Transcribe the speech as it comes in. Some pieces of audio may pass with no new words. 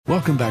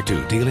Welcome back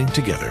to Dealing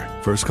Together.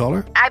 First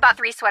caller? I bought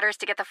 3 sweaters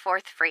to get the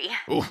 4th free.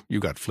 Oh, you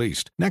got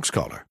fleeced. Next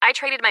caller? I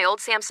traded my old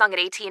Samsung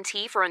at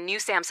AT&T for a new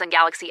Samsung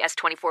Galaxy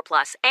S24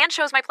 Plus and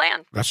chose my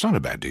plan. That's not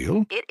a bad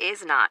deal. It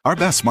is not. Our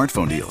best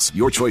smartphone deals.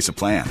 Your choice of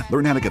plan.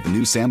 Learn how to get the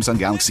new Samsung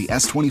Galaxy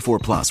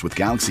S24 Plus with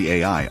Galaxy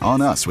AI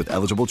on us with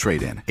eligible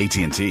trade-in.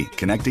 AT&T.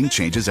 Connecting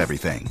changes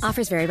everything.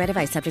 Offers vary by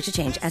device. Subject to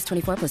change.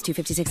 S24 plus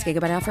 256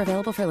 gigabyte offer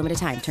available for a limited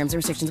time. Terms and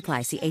restrictions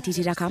apply. See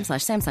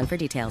att.com/Samsung for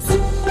details.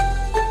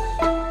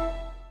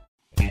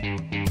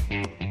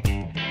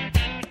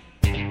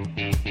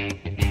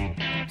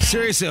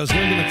 Seriously, I was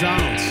going to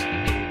McDonald's.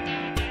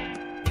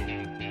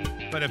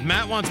 But if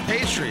Matt wants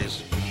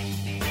pastries,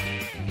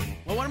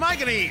 well, what am I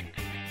going to eat?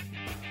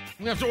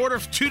 I'm going to have to order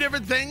 2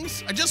 different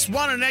things? I just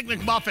want an Egg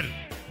McMuffin.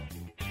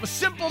 I'm a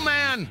simple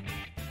man.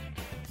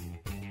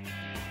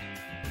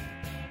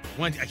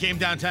 I came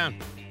downtown.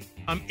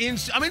 I'm in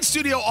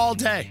studio all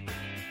day.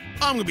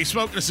 I'm going to be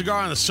smoking a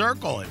cigar on the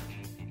Circle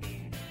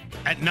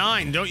at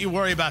 9. Don't you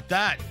worry about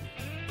that.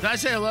 Did I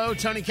say hello,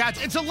 Tony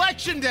Katz? It's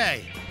election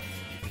day.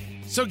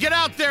 So get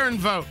out there and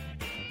vote.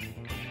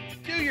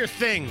 Do your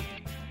thing.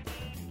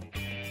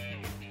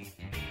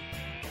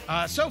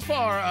 So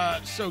far,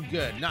 so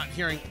good. Not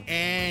hearing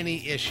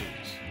any issues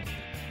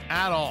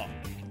at all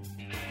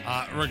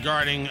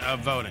regarding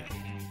voting.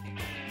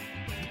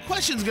 The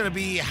question's going to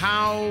be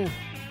how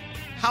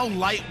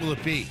light will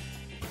it be?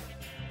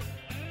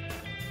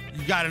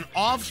 You got an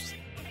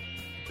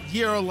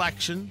off-year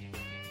election,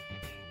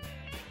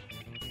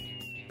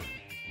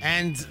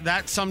 and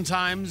that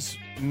sometimes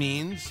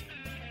means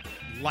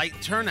light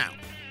turnout.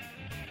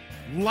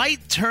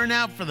 Light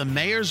turnout for the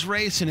mayor's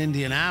race in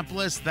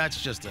Indianapolis. That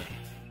is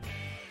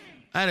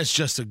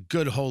just a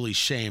good holy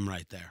shame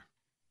right there.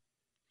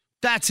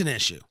 That's an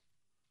issue.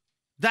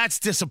 That's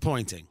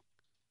disappointing.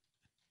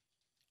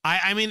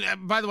 I mean,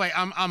 by the way,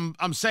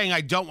 I'm saying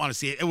I don't want to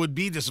see it. It would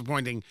be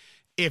disappointing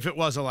if it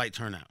was a light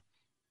turnout.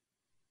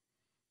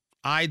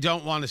 I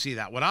don't want to see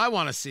that. What I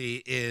want to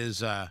see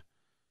is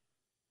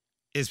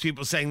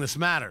people saying this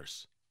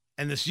matters,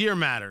 and this year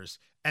matters,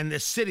 and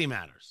this city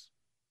matters.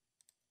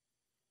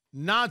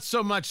 Not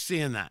so much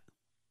seeing that.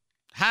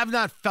 Have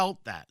not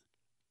felt that.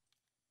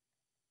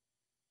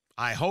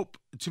 I hope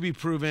to be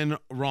proven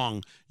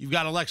wrong. You've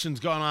got elections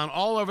going on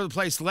all over the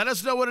place. Let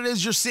us know what it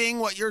is you're seeing,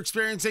 what you're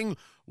experiencing,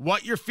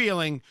 what you're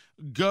feeling.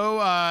 Go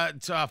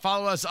to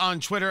follow us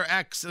on Twitter,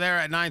 X there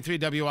at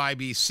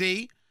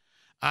 93WIBC.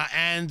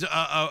 And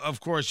of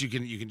course, you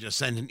can just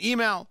send an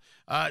email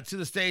to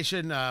the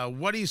station.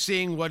 What are you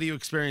seeing? What are you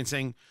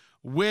experiencing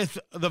with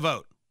the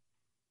vote?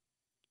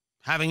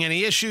 Having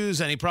any issues,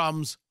 any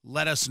problems,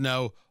 let us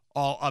know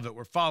all of it.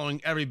 We're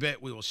following every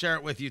bit. We will share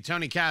it with you.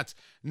 Tony Katz,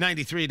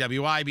 93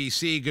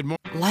 WIBC. Good morning.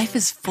 Life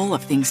is full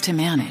of things to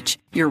manage.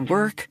 Your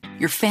work,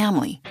 your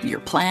family, your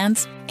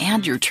plans,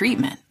 and your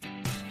treatment.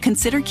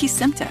 Consider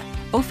Kesimpta,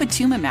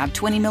 ofatumumab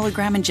 20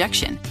 milligram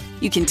injection.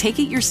 You can take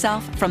it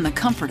yourself from the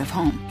comfort of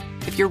home.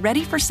 If you're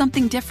ready for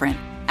something different,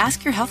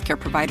 ask your healthcare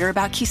provider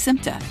about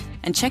Kesimpta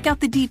and check out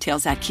the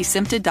details at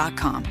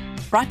kesimpta.com.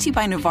 Brought to you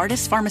by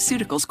Novartis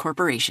Pharmaceuticals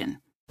Corporation.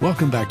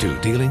 Welcome back to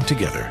Dealing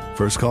Together.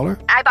 First caller?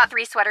 I bought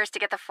 3 sweaters to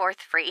get the 4th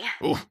free.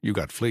 Oh, you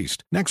got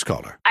fleeced. Next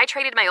caller? I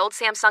traded my old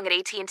Samsung at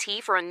AT&T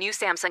for a new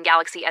Samsung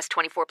Galaxy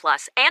S24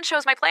 Plus and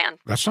chose my plan.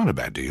 That's not a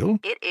bad deal.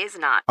 It is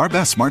not. Our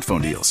best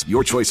smartphone deals.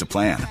 Your choice of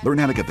plan. Learn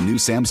how to get the new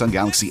Samsung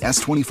Galaxy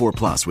S24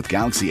 Plus with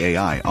Galaxy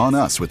AI on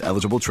us with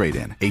eligible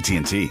trade-in.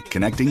 AT&T.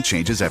 Connecting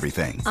changes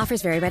everything.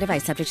 Offers vary by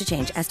device. Subject to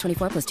change.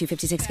 S24 plus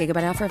 256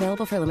 gigabyte offer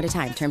available for a limited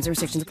time. Terms and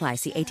restrictions apply.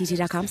 See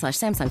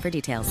att.com/Samsung for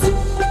details.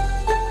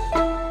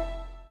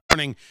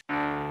 Morning.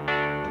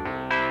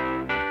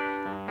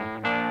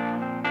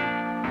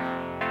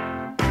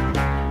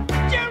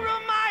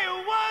 Jeremiah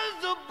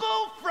was a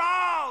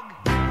bullfrog,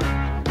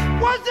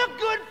 was a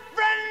good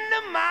friend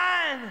of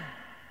mine.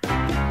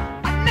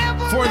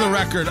 For the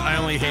record, I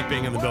only hate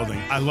being in the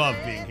building. I love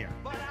being here.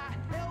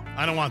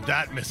 I don't want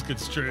that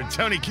misconstrued.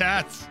 Tony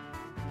Katz,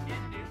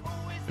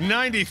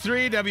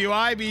 93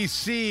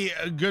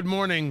 WIBC. Good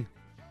morning.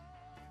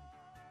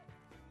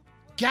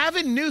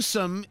 Gavin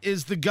Newsom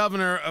is the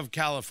governor of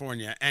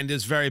California and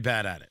is very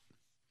bad at it.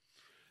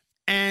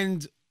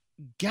 And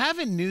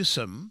Gavin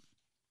Newsom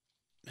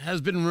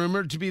has been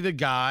rumored to be the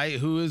guy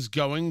who is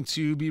going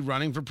to be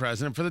running for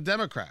president for the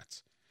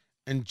Democrats.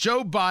 And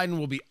Joe Biden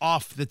will be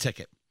off the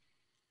ticket.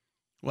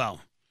 Well,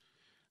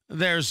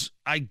 there's,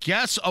 I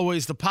guess,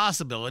 always the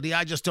possibility.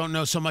 I just don't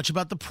know so much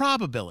about the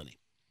probability.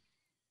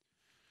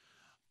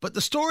 But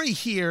the story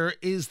here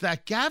is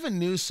that Gavin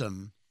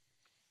Newsom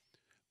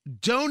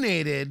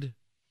donated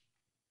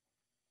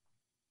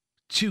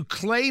to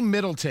Clay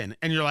Middleton.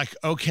 And you're like,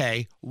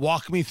 okay,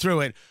 walk me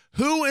through it.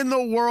 Who in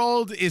the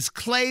world is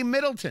Clay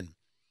Middleton?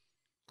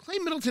 Clay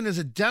Middleton is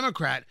a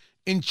Democrat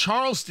in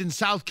Charleston,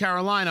 South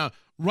Carolina,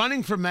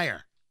 running for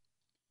mayor,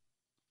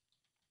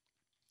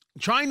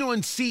 trying to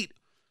unseat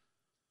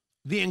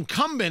the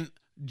incumbent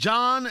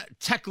John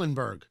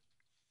Tecklenburg.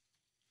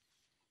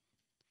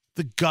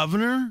 The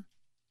governor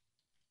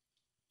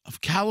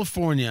of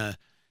California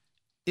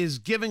is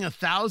giving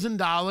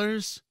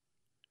 $1,000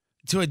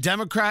 to a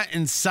Democrat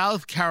in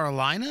South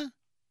Carolina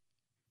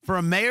for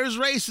a mayor's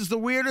race is the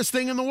weirdest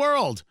thing in the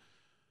world.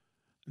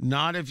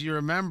 Not if you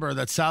remember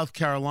that South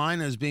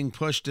Carolina is being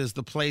pushed as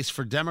the place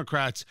for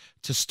Democrats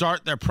to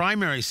start their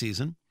primary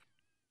season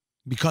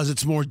because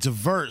it's more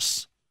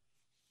diverse.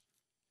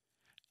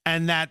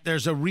 And that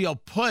there's a real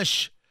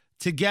push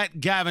to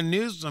get Gavin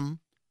Newsom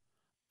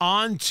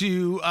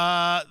onto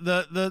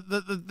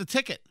the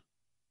ticket.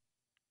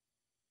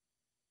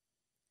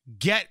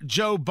 Get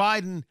Joe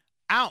Biden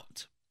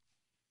out.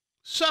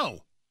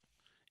 So,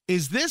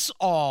 is this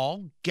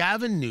all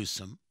Gavin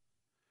Newsom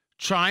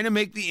trying to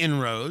make the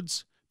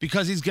inroads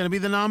because he's going to be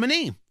the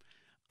nominee?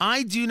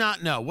 I do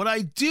not know. What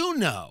I do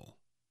know,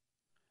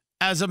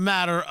 as a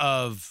matter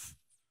of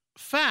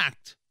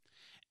fact,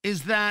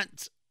 is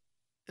that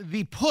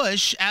the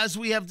push, as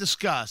we have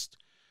discussed,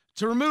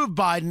 to remove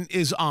Biden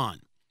is on.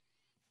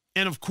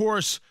 And, of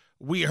course,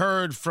 we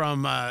heard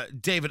from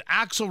David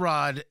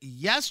Axelrod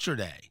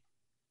yesterday,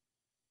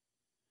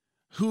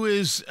 who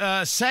is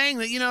saying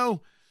that,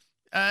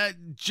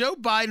 Joe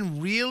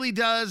Biden really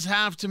does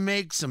have to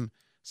make some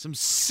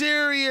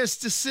serious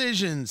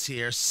decisions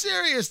here,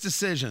 serious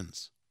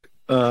decisions.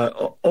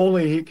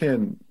 Only he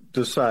can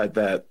decide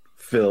that,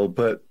 Phil.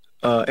 But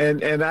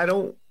and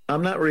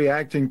I'm not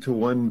reacting to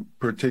one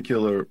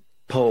particular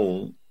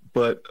poll,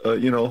 but a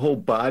whole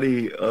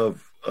body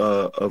of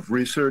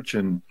research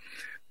and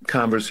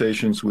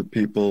conversations with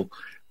people.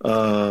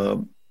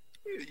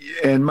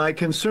 And my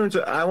concerns,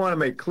 I want to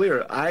make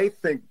clear, I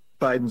think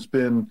Biden's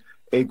been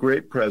a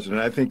great president.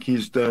 I think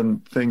he's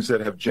done things that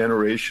will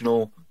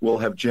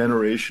have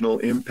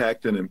generational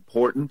impact and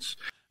importance.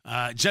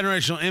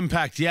 Generational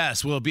impact,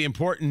 yes. Will it be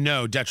important?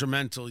 No.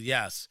 Detrimental,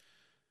 yes.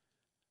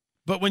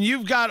 But when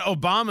you've got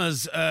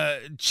Obama's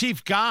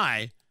chief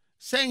guy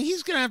saying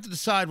he's going to have to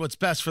decide what's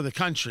best for the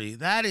country,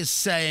 that is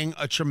saying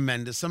a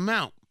tremendous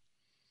amount.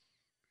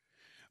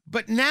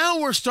 But now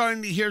we're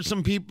starting to hear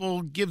some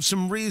people give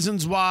some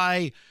reasons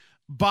why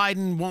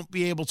Biden won't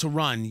be able to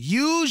run.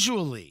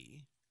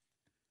 Usually,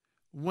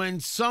 when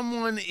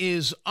someone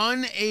is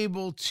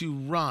unable to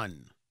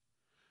run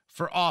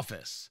for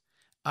office,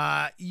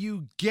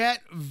 you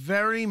get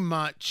very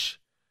much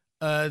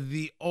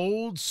the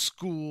old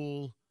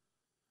school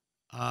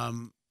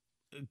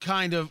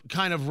kind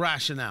of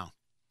rationale.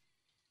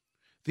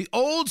 The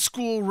old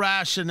school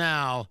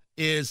rationale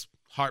is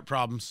heart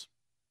problems.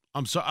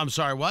 I'm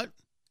sorry, what?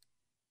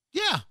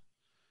 Yeah,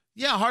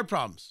 heart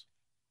problems.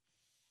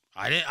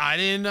 I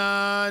didn't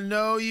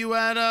know you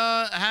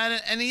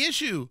had any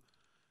issue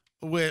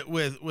with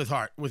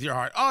your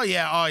heart. Oh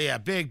yeah,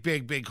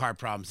 big heart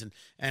problems,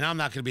 and I'm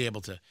not going to be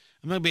able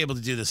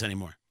to do this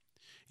anymore.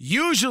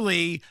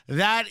 Usually,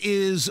 that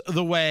is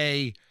the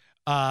way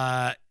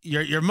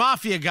your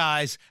mafia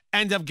guys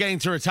end up getting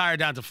to retire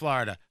down to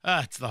Florida.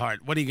 It's the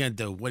heart. What are you going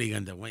to do? Wait,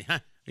 huh?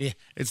 Yeah,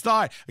 it's the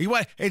heart.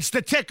 It's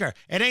the ticker.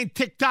 It ain't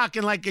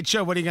tick-tocking like it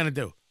should. What are you going to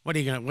do? What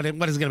is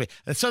it going to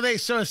be? So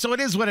it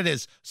is what it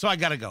is. So I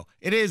got to go.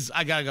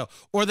 I got to go.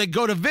 Or they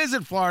go to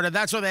visit Florida.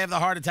 That's where they have the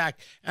heart attack.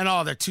 And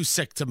they're too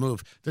sick to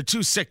move. They're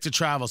too sick to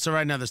travel. So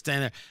right now they're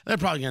staying there. They're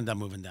probably going to end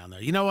up moving down there.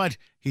 You know what?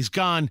 He's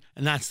gone.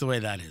 And that's the way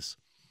that is.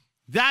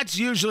 That's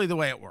usually the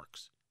way it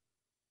works.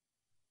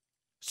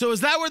 So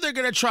is that what they're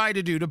going to try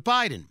to do to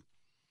Biden?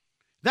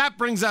 That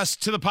brings us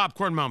to the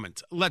popcorn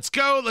moment. Let's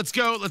go.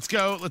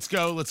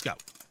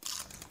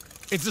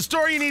 It's a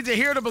story you need to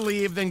hear to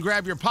believe, then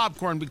grab your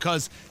popcorn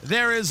because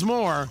there is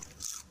more.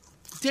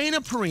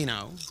 Dana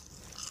Perino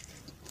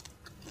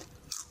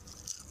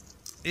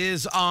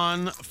is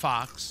on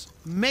Fox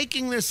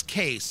making this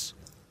case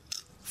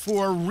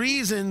for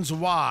reasons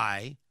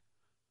why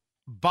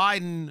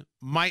Biden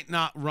might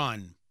not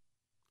run.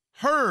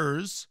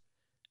 Hers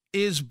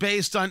is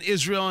based on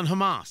Israel and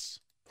Hamas.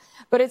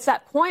 But it's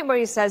that point where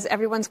he says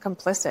everyone's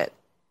complicit.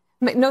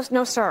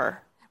 No, sir.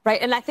 Right.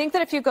 And I think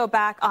that if you go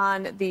back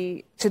to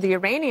the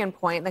Iranian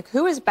point, like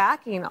who is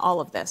backing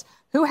all of this?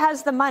 Who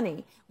has the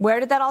money?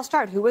 Where did that all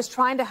start? Who was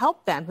trying to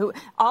help them?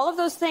 All of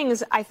those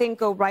things, I think,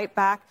 go right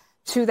back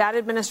to that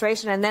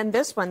administration and then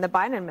this one, the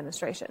Biden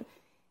administration.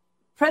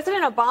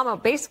 President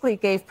Obama basically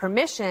gave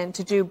permission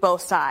to do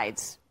both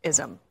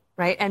sides-ism,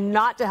 right, and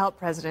not to help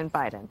President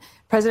Biden.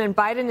 President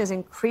Biden is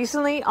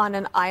increasingly on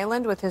an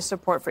island with his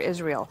support for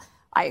Israel.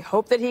 I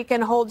hope that he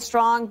can hold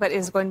strong, but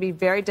it's going to be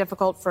very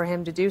difficult for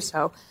him to do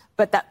so.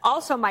 But that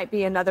also might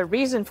be another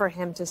reason for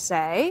him to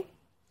say,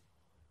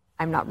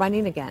 I'm not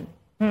running again,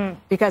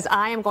 because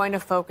I am going to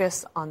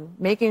focus on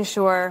making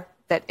sure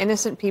that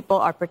innocent people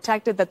are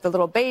protected, that the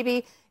little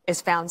baby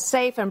is found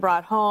safe and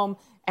brought home,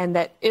 and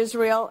that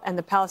Israel and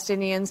the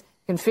Palestinians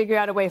can figure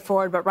out a way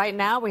forward. But right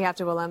now, we have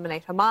to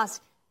eliminate Hamas.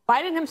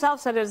 Biden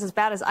himself said it is as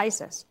bad as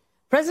ISIS.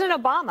 President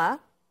Obama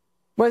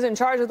was in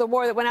charge of the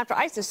war that went after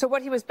ISIS. So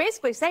what he was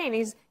basically saying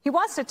is he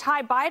wants to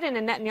tie Biden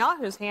and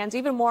Netanyahu's hands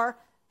even more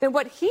than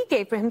what he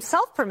gave for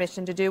himself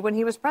permission to do when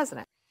he was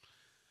president.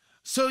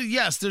 So,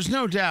 yes, there's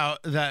no doubt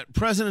that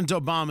President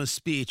Obama's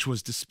speech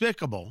was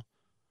despicable.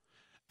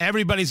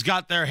 Everybody's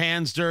got their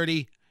hands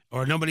dirty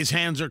or nobody's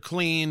hands are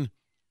clean.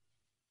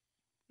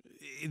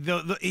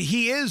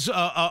 he is a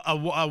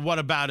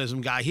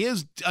whataboutism guy. He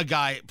is a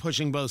guy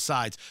pushing both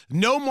sides.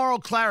 No moral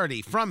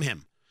clarity from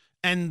him.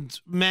 And,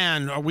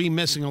 man, are we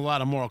missing a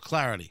lot of moral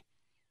clarity.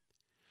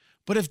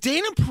 But if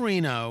Dana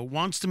Perino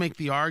wants to make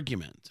the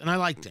argument, and I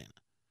like Dana,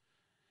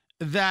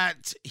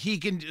 that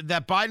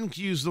Biden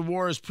can use the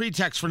war as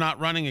pretext for not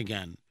running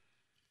again,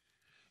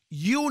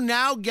 you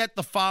now get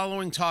the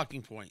following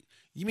talking point.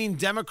 You mean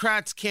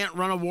Democrats can't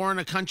run a war in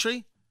a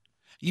country?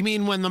 You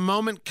mean when the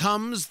moment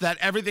comes that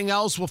everything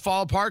else will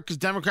fall apart because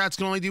Democrats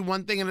can only do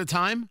one thing at a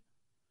time?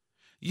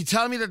 You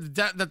tell me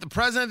that the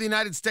president of the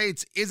United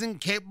States isn't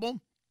capable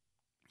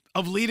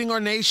of leading our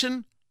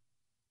nation?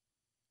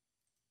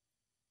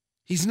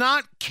 He's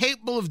not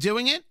capable of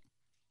doing it?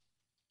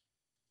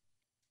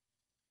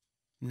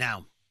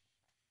 Now,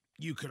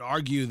 you could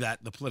argue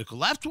that the political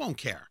left won't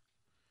care.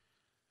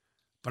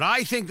 But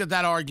I think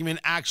that argument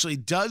actually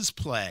does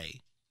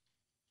play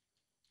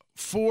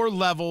 4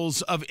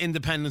 levels of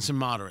independents and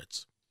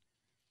moderates.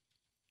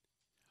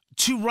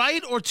 To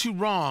right or to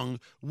wrong,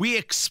 we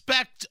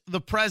expect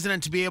the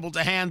president to be able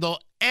to handle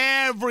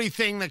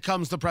everything that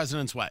comes the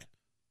president's way.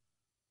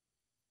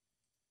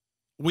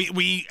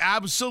 We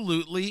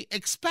absolutely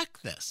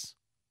expect this.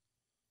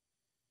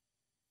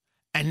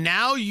 And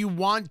now you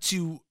want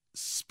to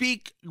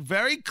speak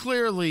very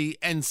clearly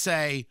and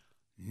say,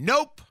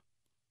 nope,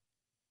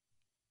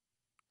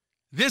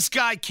 this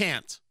guy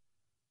can't.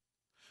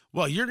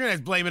 Well, you're going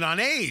to blame it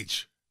on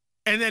age.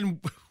 And then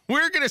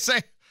we're going to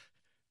say,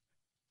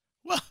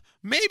 well,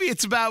 maybe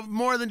it's about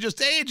more than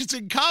just age. It's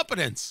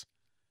incompetence.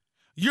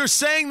 You're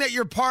saying that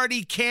your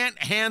party can't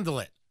handle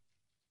it.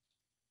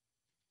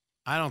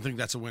 I don't think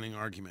that's a winning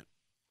argument.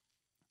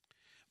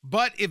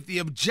 But if the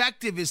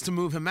objective is to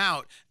move him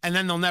out, and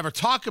then they'll never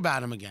talk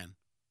about him again,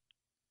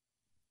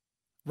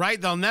 right?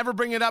 They'll never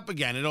bring it up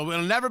again. It'll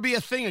never be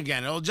a thing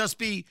again. It'll just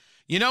be,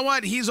 you know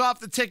what? He's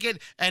off the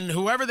ticket, and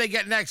whoever they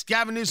get next,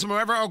 Gavin Newsom,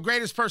 whoever,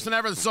 greatest person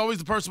ever, this is always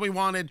the person we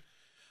wanted.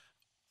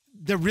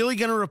 They're really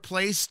going to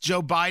replace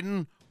Joe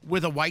Biden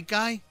with a white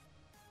guy?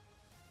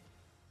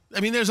 I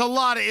mean, there's a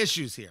lot of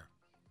issues here.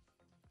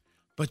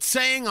 But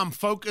saying I'm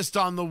focused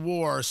on the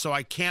war so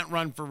I can't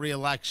run for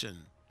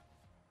re-election,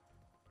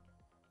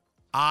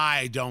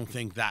 I don't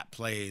think that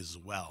plays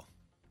well.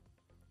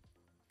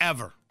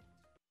 Ever.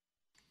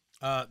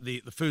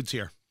 The food's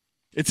here.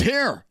 It's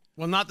here.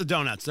 Well, not the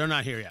donuts. They're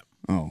not here yet.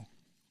 Oh.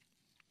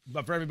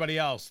 But for everybody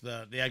else,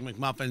 the Egg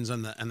McMuffins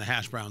and the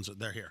hash browns,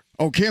 they're here.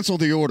 Oh, cancel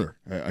the order.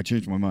 I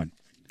changed my mind.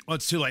 Well,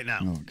 it's too late now.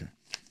 Oh, okay.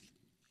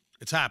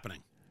 It's happening.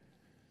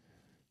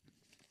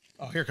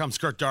 Oh, here comes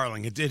Kurt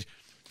Darling. It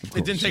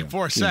didn't take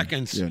 4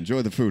 seconds. Yeah,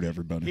 enjoy the food,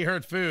 everybody. He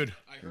heard food.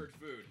 I heard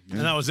food. Yeah.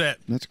 And that was it.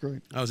 That's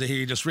great. That was it.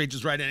 He just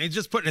reaches right in. He's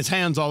just putting his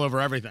hands all over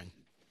everything.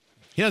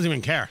 He doesn't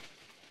even care.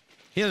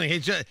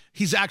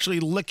 He's actually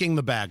licking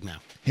the bag now.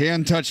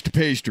 Hand-touched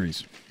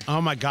pastries.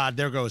 Oh, my God.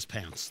 There go his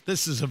pants.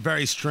 This is a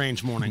very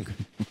strange morning.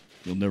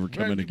 You'll never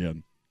come in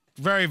again.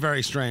 Very,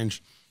 very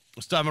strange.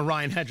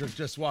 Ryan Hedrick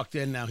just walked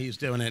in. Now he's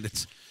doing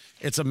it.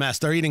 It's a mess.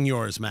 They're eating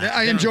yours, Matt. Yeah,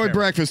 I enjoyed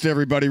breakfast,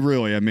 everybody.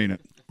 Really, I mean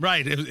it.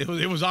 Right.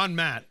 It was on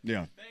Matt.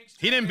 Yeah.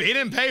 He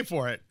didn't pay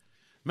for it.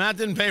 Matt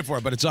didn't pay for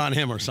it, but it's on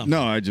him or something.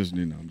 No, I'm just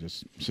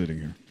sitting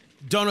here.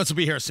 Donuts will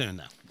be here soon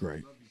now.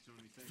 Great.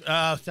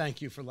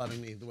 Thank you for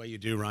loving me the way you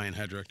do, Ryan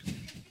Hedrick.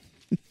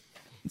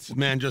 This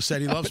man just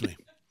said he loves me.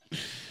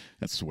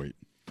 That's sweet.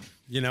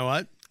 You know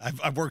what?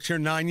 I've worked here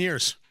 9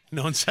 years.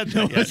 No one said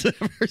that yet.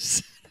 Ever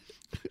said.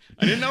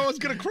 I didn't know I was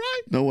going to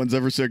cry. No one's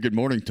ever said good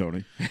morning,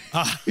 Tony.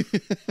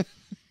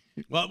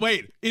 Well,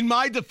 wait. In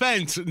my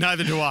defense,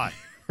 neither do I.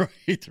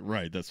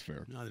 Right. That's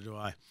fair. Neither do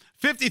I.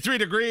 53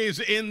 degrees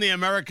in the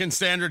American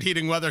Standard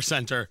Heating Weather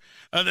Center.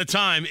 The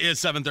time is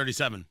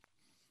 7:37.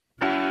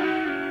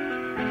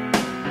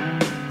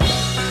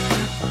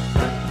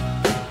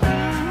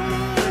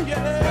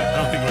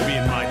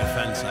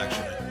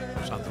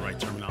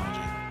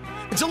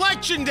 It's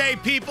election day,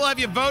 people. Have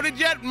you voted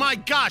yet? My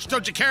gosh,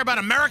 don't you care about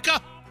America?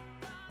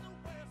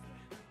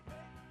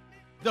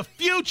 The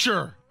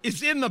future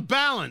is in the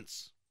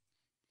balance.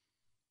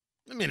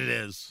 I mean, it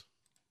is.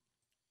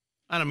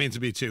 I don't mean to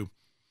be too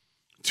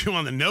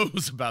on the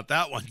nose about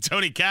that one.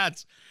 Tony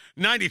Katz,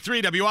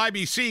 93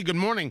 WIBC. Good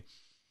morning.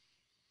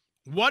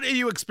 What are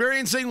you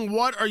experiencing?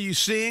 What are you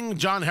seeing?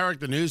 John Herrick,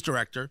 the news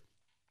director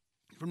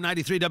from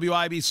 93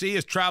 WIBC,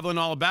 is traveling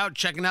all about,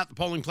 checking out the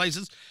polling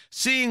places,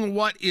 seeing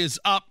what is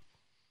up.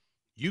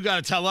 You got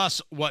to tell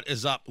us what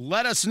is up.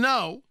 Let us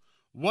know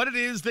what it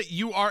is that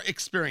you are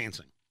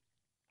experiencing.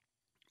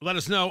 Let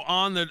us know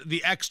on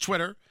the X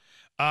Twitter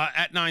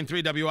at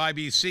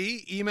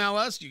 93WIBC. Email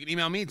us. You can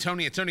email me,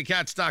 Tony at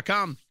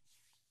TonyKatz.com.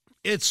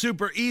 It's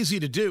super easy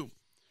to do.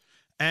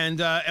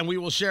 And we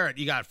will share it.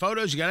 You got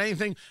photos? You got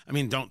anything? I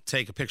mean, don't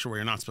take a picture where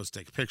you're not supposed to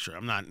take a picture.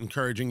 I'm not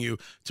encouraging you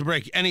to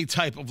break any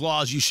type of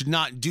laws. You should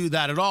not do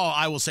that at all.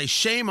 I will say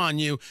shame on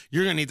you.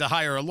 You're going to need to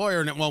hire a lawyer,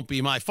 and it won't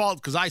be my fault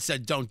because I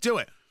said don't do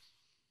it.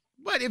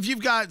 But if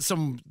you've got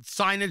some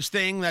signage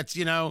thing that's,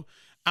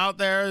 out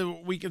there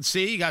we can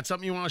see, you got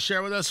something you want to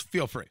share with us,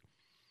 feel free.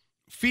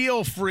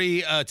 Feel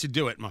free to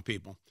do it, my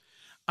people.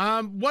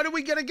 What are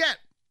we going to get?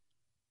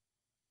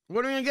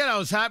 What are we going to get? I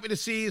was happy to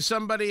see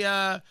somebody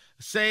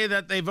say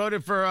that they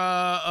voted for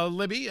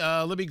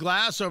Libby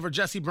Glass over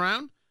Jesse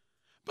Brown.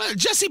 But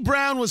Jesse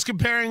Brown was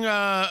comparing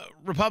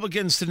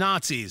Republicans to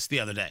Nazis the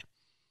other day.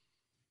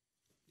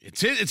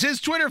 It's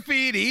his Twitter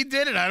feed. He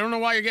did it. I don't know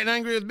why you're getting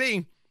angry with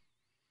me.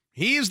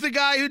 He's the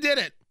guy who did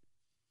it.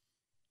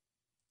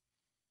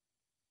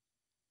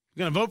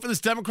 You're going to vote for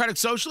this Democratic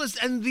Socialist?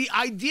 And the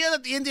idea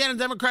that the Indiana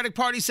Democratic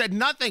Party said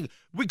nothing.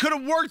 We could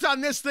have worked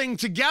on this thing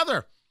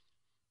together.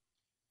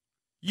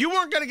 You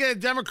weren't going to get a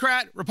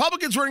Democrat.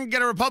 Republicans weren't going to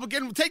get a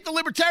Republican. Take the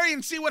Libertarian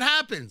and see what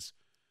happens.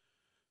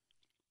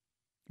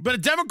 But a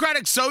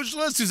Democratic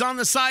Socialist who's on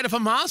the side of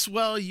Hamas?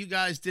 Well, you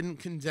guys didn't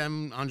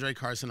condemn Andre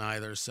Carson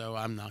either, so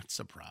I'm not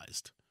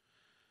surprised.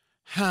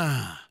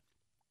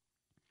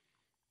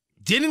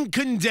 Didn't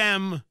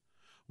condemn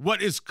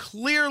what is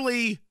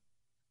clearly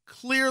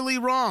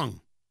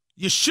wrong.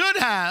 You should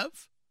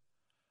have,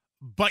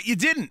 but you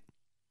didn't.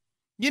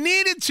 You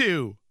needed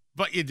to,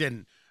 but you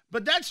didn't.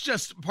 But that's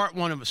just part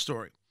one of a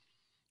story.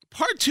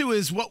 Part two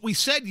is what we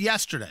said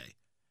yesterday,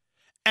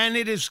 and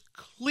it is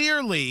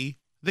clearly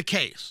the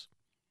case.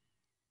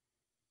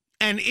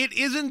 And it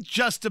isn't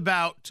just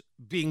about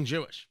being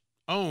Jewish.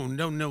 Oh,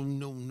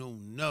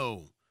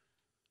 no.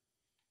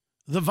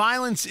 The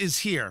violence is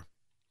here.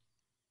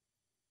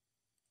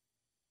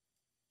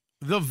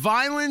 The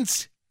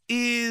violence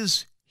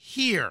is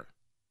here.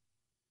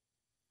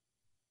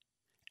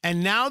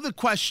 And now the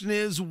question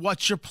is,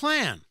 what's your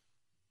plan?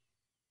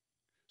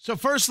 So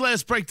first, let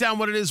us break down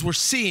what it is we're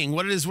seeing,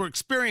 what it is we're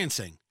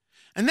experiencing.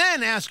 And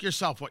then ask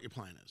yourself what your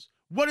plan is.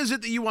 What is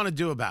it that you want to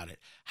do about it?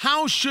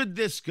 How should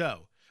this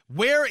go?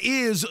 Where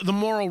is the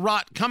moral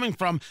rot coming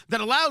from that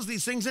allows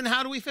these things, and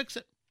how do we fix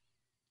it?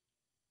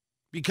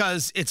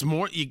 Because it's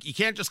more, you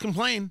can't just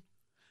complain.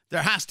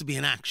 There has to be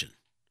an action.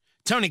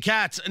 Tony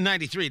Katz,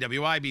 93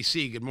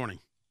 WIBC. Good morning.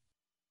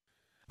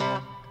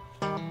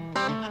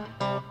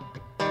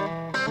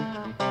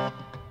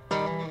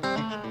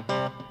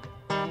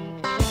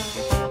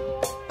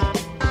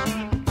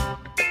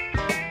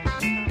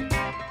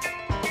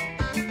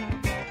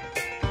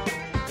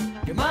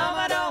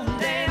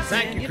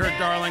 Thank you, Kurt,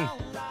 darling.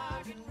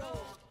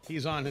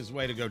 He's on his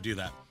way to go do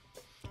that.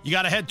 You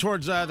got to head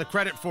towards the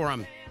credit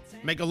forum.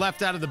 Make a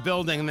left out of the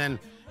building and then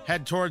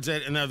head towards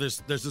it. And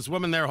there's this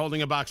woman there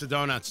holding a box of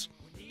donuts.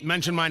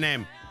 Mention my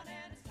name.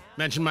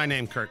 Mention my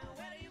name, Kurt.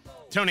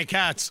 Tony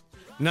Katz,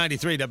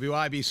 93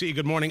 WIBC.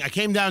 Good morning. I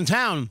came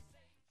downtown.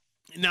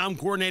 Now I'm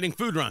coordinating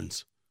food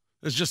runs.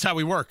 This is just how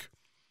we work.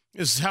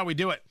 This is how we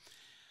do it.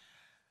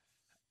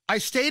 I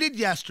stated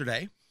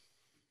yesterday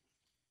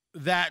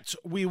that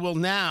we will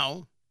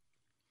now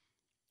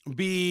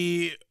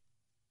be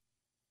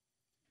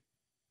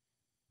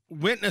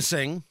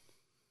witnessing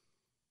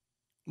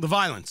the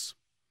violence.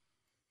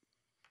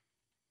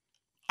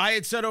 I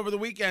had said over the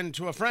weekend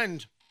to a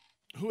friend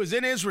who is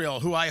in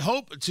Israel, who I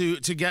hope to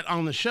get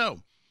on the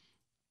show,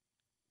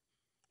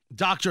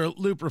 Dr.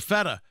 Lou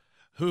Profeta,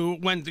 who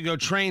went to go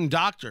train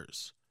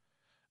doctors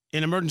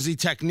in emergency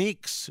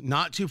techniques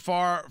not too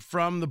far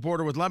from the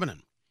border with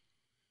Lebanon.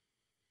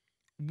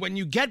 When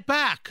you get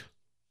back,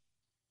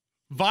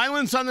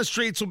 violence on the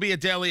streets will be a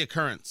daily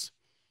occurrence.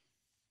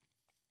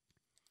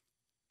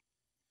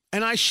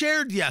 And I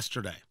shared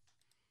yesterday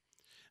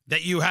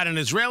that you had an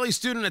Israeli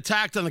student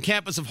attacked on the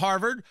campus of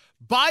Harvard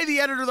by the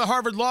editor of the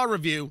Harvard Law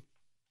Review.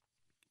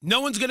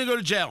 No one's going to go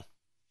to jail.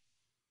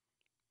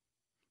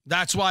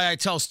 That's why I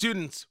tell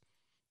students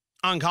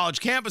on college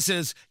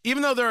campuses,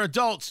 even though they're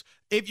adults,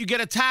 if you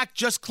get attacked,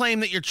 just claim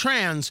that you're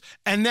trans,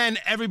 and then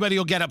everybody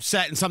will get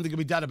upset and something will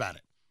be done about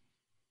it.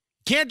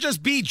 Can't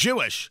just be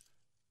Jewish.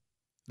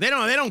 They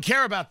don't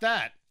care about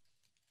that.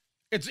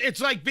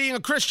 It's like being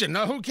a Christian.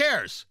 No, who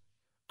cares?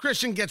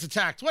 Christian gets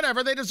attacked.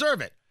 Whatever, they deserve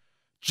it.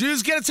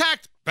 Jews get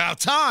attacked. About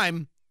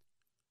time.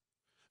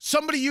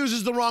 Somebody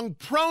uses the wrong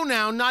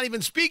pronoun, not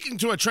even speaking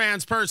to a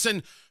trans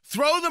person.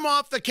 Throw them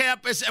off the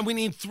campus, and we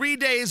need 3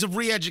 days of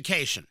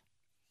re-education.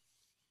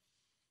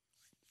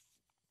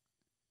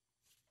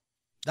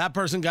 That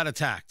person got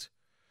attacked.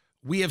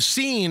 We have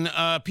seen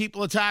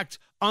people attacked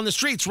on the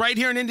streets. Right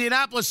here in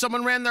Indianapolis,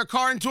 someone ran their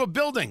car into a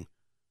building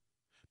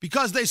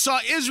because they saw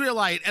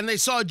Israelite and they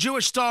saw a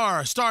Jewish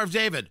star, Star of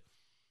David.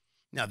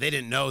 Now, they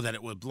didn't know that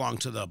it would belong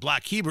to the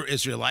Black Hebrew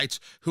Israelites,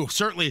 who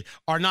certainly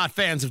are not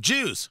fans of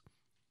Jews.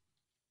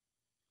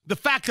 The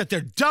fact that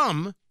they're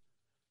dumb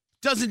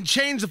doesn't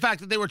change the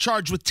fact that they were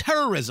charged with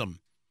terrorism.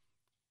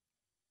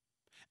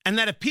 And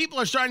that if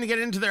people are starting to get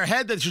into their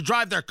head that they should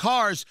drive their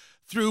cars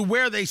through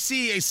where they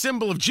see a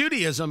symbol of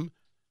Judaism,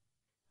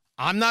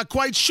 I'm not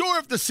quite sure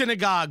if the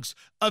synagogues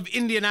of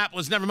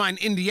Indianapolis, never mind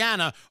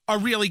Indiana, are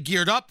really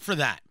geared up for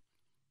that.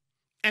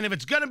 And if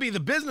it's going to be the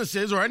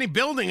businesses or any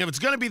building, if it's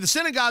going to be the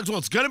synagogues, well,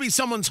 it's going to be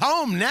someone's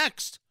home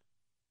next.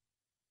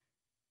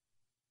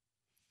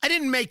 I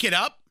didn't make it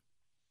up.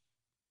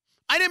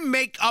 I didn't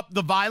make up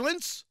the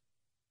violence.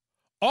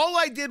 All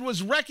I did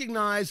was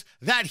recognize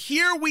that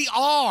here we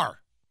are.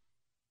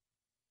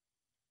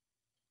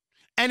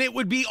 And it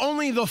would be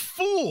only the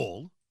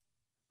fool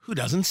Who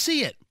doesn't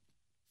see it?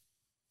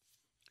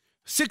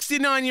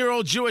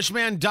 69-year-old Jewish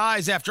man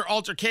dies after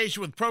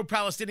altercation with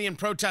pro-Palestinian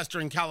protester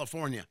in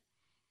California.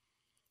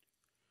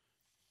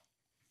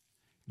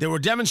 There were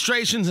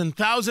demonstrations in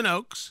Thousand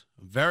Oaks,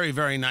 a very,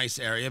 very nice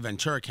area,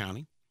 Ventura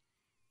County.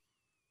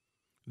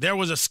 There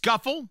was a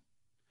scuffle,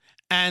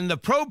 and the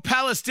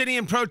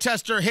pro-Palestinian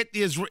protester hit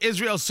the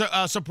Israel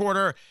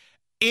supporter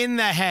in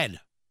the head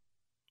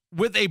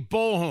with a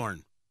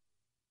bullhorn,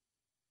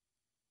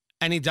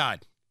 and he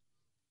died.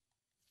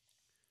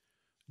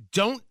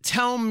 Don't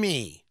tell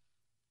me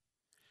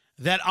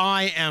that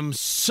I am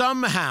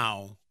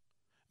somehow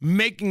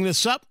making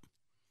this up,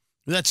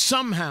 that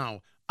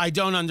somehow I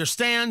don't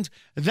understand,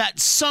 that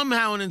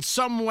somehow and in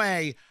some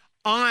way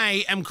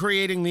I am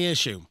creating the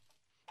issue.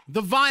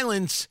 The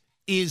violence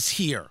is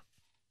here.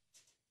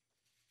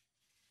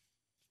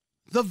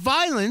 The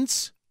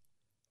violence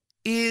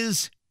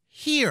is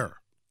here.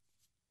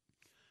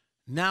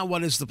 Now,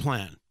 what is the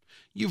plan?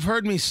 You've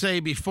heard me say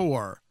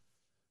before,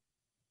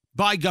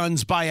 buy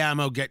guns, buy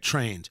ammo, get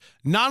trained.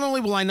 Not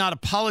only will I not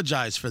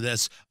apologize for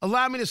this,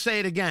 allow me to say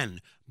it again.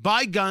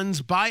 Buy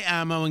guns, buy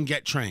ammo, and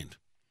get trained.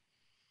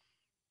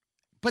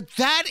 But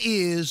that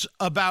is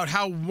about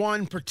how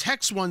one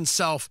protects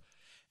oneself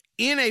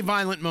in a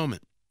violent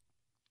moment.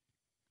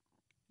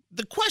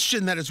 The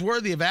question that is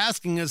worthy of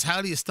asking is,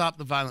 how do you stop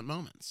the violent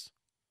moments?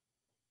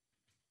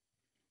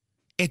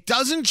 It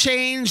doesn't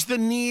change the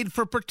need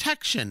for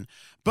protection,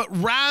 but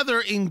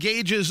rather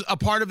engages a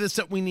part of this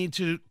that we need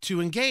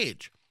to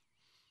engage.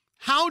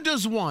 How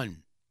does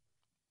one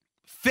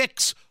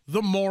fix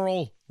the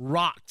moral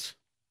rot?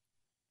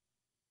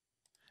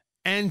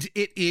 And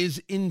it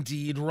is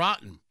indeed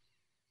rotten.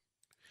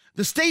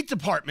 The State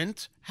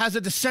Department has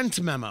a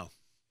dissent memo.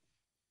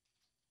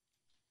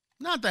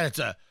 Not that it's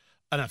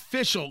an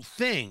official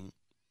thing.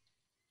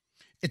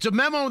 It's a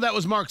memo that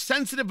was marked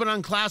sensitive but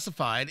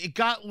unclassified. It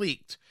got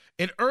leaked.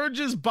 It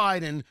urges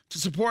Biden to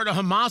support a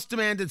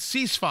Hamas-demanded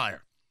ceasefire.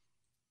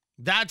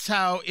 That's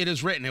how it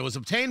is written. It was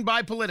obtained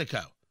by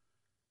Politico,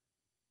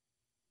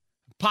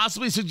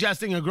 possibly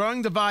suggesting a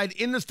growing divide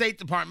in the State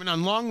Department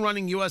on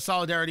long-running U.S.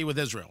 solidarity with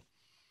Israel.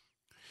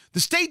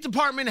 The State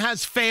Department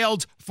has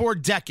failed for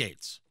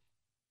decades.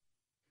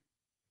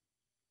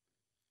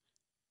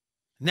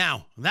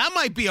 Now, that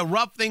might be a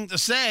rough thing to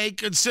say,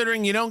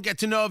 considering you don't get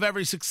to know of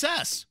every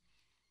success.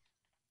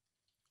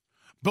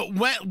 But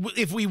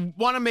if we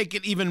want to make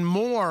it even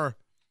more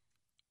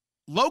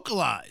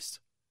localized,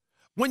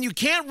 when you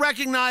can't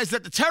recognize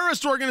that the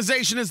terrorist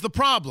organization is the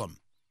problem,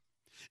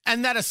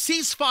 and that a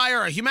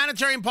ceasefire, a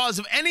humanitarian pause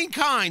of any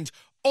kind,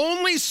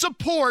 only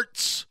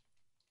supports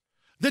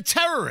the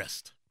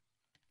terrorist.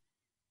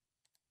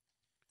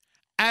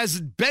 As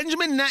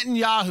Benjamin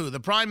Netanyahu, the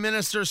prime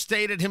minister,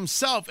 stated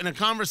himself in a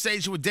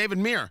conversation with David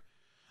Muir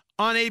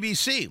on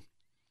ABC,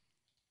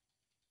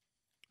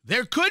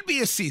 there could be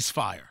a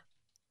ceasefire,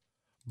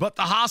 but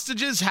the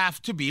hostages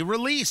have to be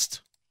released.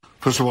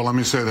 First of all, let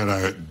me say that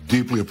I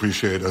deeply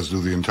appreciate, as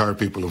do the entire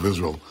people of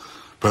Israel,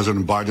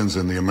 President Biden's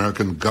and the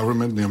American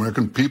government, the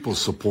American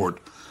people's support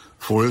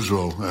for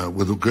Israel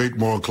with a great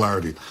moral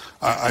clarity.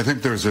 I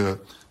think there's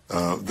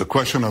the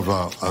question of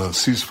a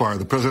ceasefire.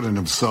 The president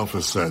himself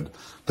has said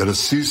that a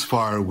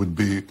ceasefire would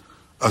be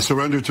a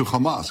surrender to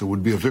Hamas. It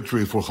would be a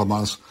victory for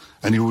Hamas,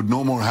 and you would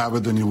no more have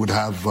it than you would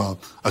have a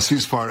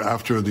ceasefire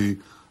after the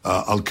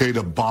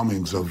Al-Qaeda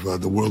bombings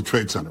of the World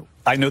Trade Center.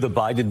 I know the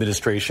Biden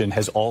administration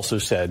has also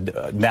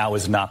said now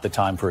is not the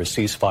time for a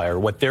ceasefire.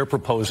 What they're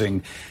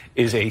proposing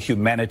is a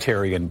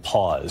humanitarian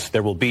pause.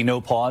 There will be no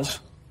pause?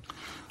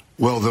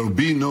 Well, there will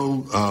be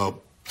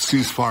no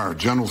ceasefire,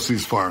 general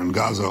ceasefire in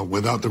Gaza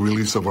without the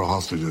release of our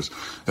hostages.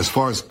 As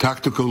far as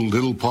tactical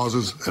little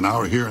pauses, an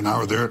hour here, an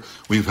hour there,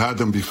 we've had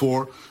them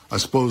before. I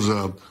suppose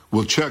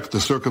we'll check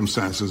the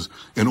circumstances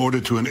in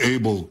order to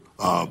enable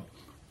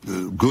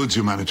goods,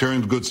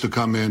 humanitarian goods to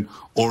come in,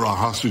 or our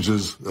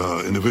hostages,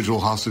 individual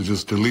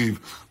hostages to leave.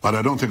 But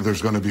I don't think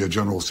there's going to be a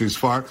general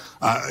ceasefire.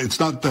 It's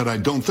not that I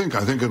don't think.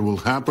 I think it will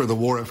hamper the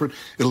war effort.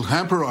 It'll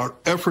hamper our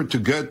effort to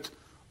get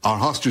our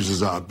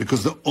hostages out,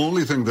 because the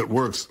only thing that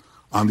works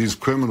on these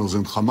criminals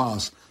in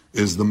Hamas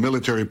is the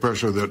military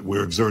pressure that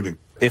we're exerting.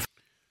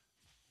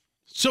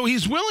 So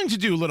he's willing to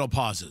do little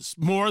pauses,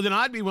 more than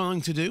I'd be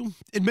willing to do,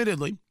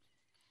 admittedly.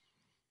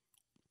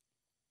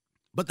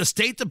 But the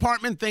State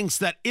Department thinks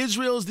that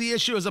Israel is the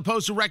issue, as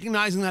opposed to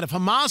recognizing that if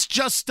Hamas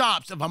just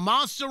stops, if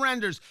Hamas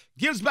surrenders,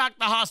 gives back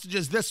the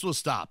hostages, this will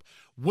stop.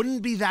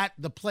 Wouldn't be that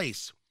the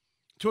place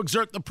to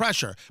exert the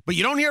pressure? But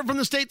you don't hear it from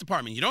the State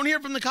Department. You don't hear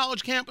it from the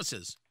college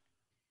campuses.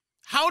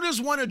 How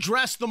does one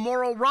address the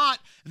moral rot,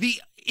 the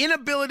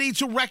inability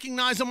to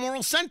recognize a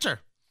moral center?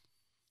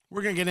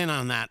 We're going to get in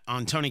on that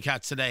on Tony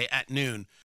Katz today at noon.